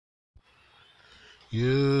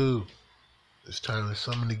You. It's time to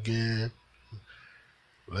summon again.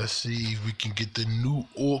 Let's see if we can get the new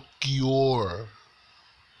Orkior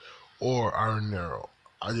or Iron Arrow.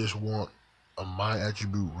 I just want a my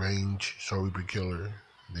attribute range Soul Reaper killer.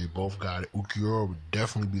 They both got it. Ukior would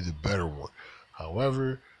definitely be the better one.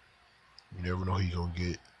 However, you never know who you're gonna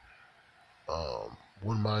get.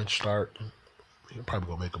 Wouldn't mind start. You're probably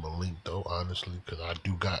gonna make him a link though, honestly, because I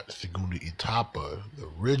do got Segunda Itapa, the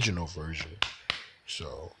original version.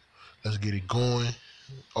 So let's get it going.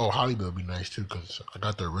 Oh, Hollywood would be nice too, because I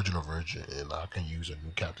got the original version and I can use a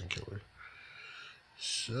new Captain Killer.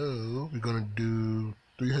 So we're gonna do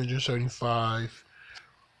 375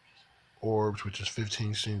 orbs, which is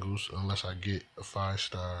 15 singles, unless I get a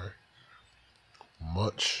 5-star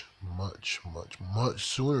much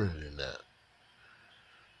sooner than that.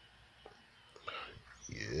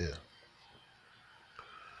 Yeah.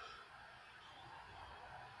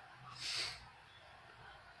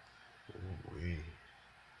 Ooh-wee.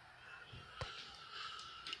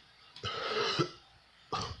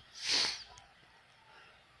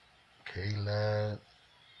 Okay, lad.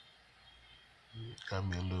 Got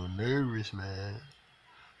me a little nervous, man.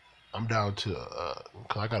 I'm down to,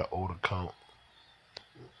 cause I got an old account.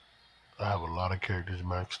 I have a lot of characters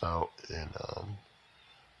maxed out, and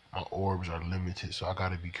my orbs are limited, so I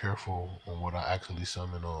gotta be careful on what I actually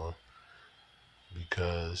summon on,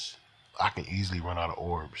 because I can easily run out of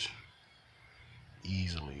orbs.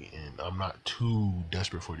 Easily, and I'm not too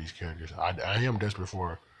desperate for these characters. I am desperate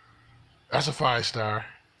for. That's a 5-star.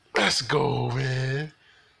 Let's go, man.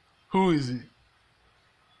 Who is it?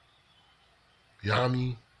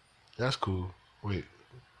 Yami. That's cool. Wait.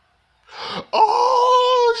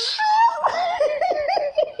 Oh shit!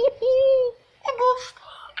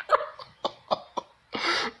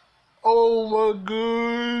 Oh my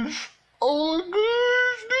gosh! Oh my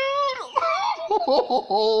gosh, dude!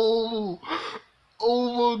 Oh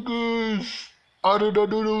my gosh! I did not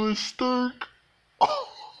know that was Stark.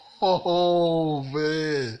 Oh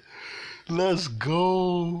man, let's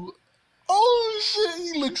go! Oh shit,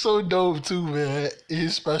 he looks so dope too, man.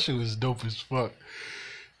 His special is dope as fuck.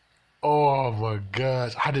 Oh my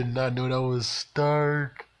gosh, I did not know that was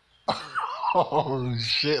Stark. Oh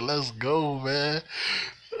shit, let's go, man.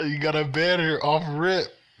 You got a banner off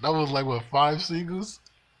rip. That was like what, 5 singles?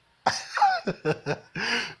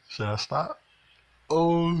 Should I stop?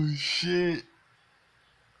 Oh shit.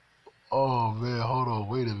 Oh man, hold on,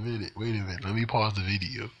 wait a minute. Let me pause the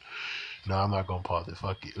video. No, I'm not gonna pause it.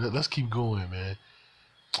 Fuck it. Let's keep going, man.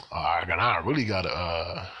 I really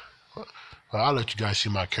gotta well, I'll let you guys see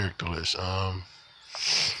my character list.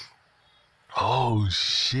 Oh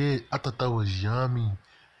shit. I thought that was Yami.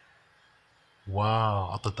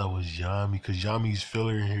 Wow, I thought that was Yami, because Yami's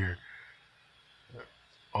filler in here.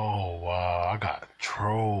 Oh wow, I got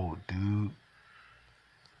trolled, dude.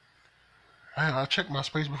 I checked my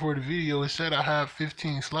space before the video. It said I have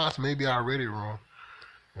 15 slots. Maybe I read it wrong.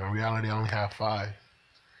 In reality, I only have 5.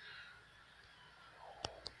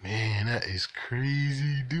 Man, that is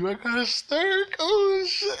crazy, dude. I got a Stark. Oh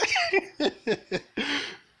shit.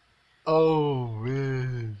 Oh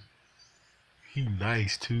man, he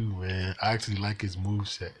nice too, man. I actually like his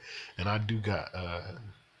moveset, and I do got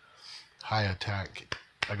high attack.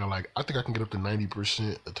 I think I can get up to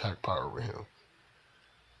 90% attack power with him.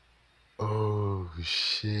 Oh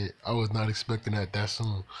shit! I was not expecting that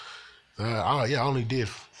soon. I only did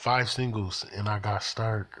 5 singles and I got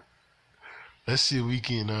Stark. Let's see if we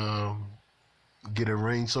can get a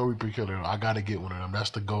range Soul Reaper killer. I gotta get one of them.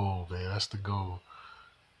 That's the goal, man. That's the goal.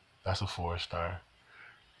 That's a 4-star.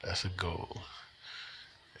 That's a goal.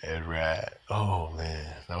 And right. Oh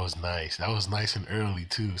man, that was nice. That was nice and early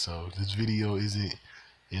too. So this video isn't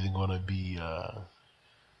gonna be a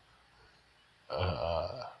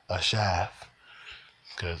shaft,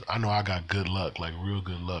 because I know I got good luck, like real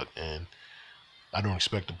good luck, and I don't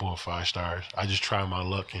expect to pull 5 stars. I just try my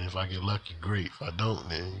luck, and if I get lucky, great. If I don't,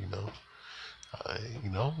 then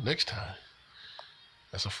next time.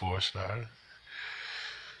 That's a 4-star.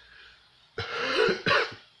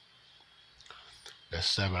 That's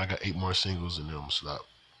 7. I got 8 more singles, and then I'm gonna stop.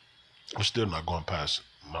 I'm still not going past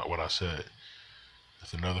what I said.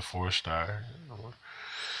 That's another 4-star.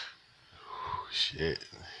 Shit.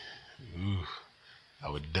 Ooh. I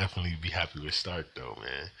would definitely be happy with Stark though,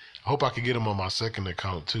 man. I hope I could get him on my second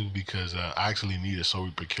account too, because I actually need a Soul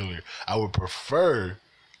Reaper killer. I would prefer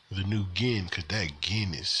the new Gin, because that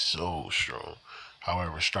Gin is so strong.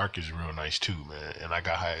 However, Stark is real nice too, man. And I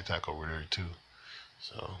got high attack over there too.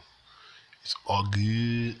 So, it's all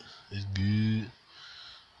good. It's good.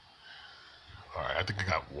 All right, I think I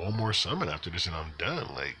got one more summon after this and I'm done.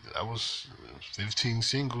 Like, that was 15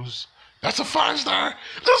 singles. That's a 5-star.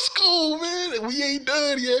 Let's go, man. We ain't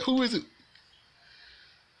done yet. Who is it?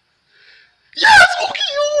 Yes,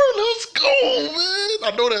 Okior. Let's go,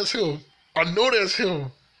 man. I know that's him. I know that's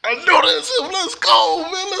him. I know that's him. Let's go,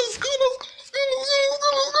 man. Let's go. Let's go. Let's go. Let's go. Let's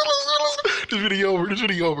go. Let's go. Let's go. Let's go. This video over. This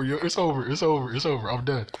video over, yo. It's over. It's over. It's over. I'm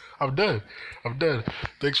done. I'm done. I'm done.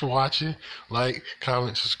 Thanks for watching. Like,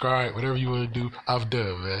 comment, subscribe, whatever you want to do. I'm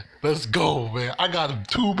done, man. Let's go, man. I got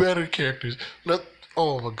 2 better characters.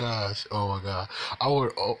 Oh my gosh. Oh my god. Oh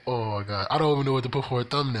my god. I don't even know what to put for a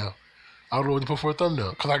thumbnail. I don't know what to put for a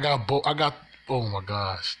thumbnail. Cause I got both. Oh my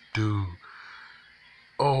gosh, dude.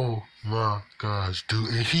 Oh my gosh, dude.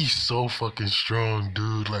 And he's so fucking strong,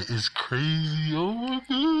 dude. Like, it's crazy. Oh my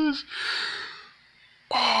gosh.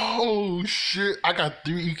 Oh shit. I got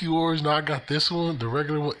 3 EQRs. Now I got this one, the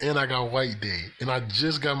regular one, and I got White Day. And I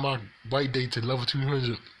just got my White Day to level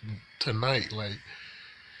 200 tonight. Like,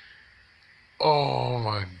 oh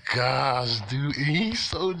my gosh, dude. And he's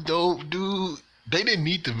so dope, dude. They didn't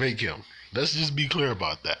need to make him. Let's just be clear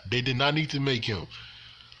about that. They did not need to make him.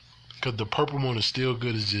 Because the purple one is still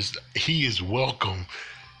good. It's just, he is welcome.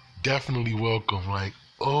 Definitely welcome. Like,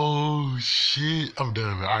 oh shit. I'm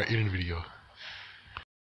done, man. All right, end the video.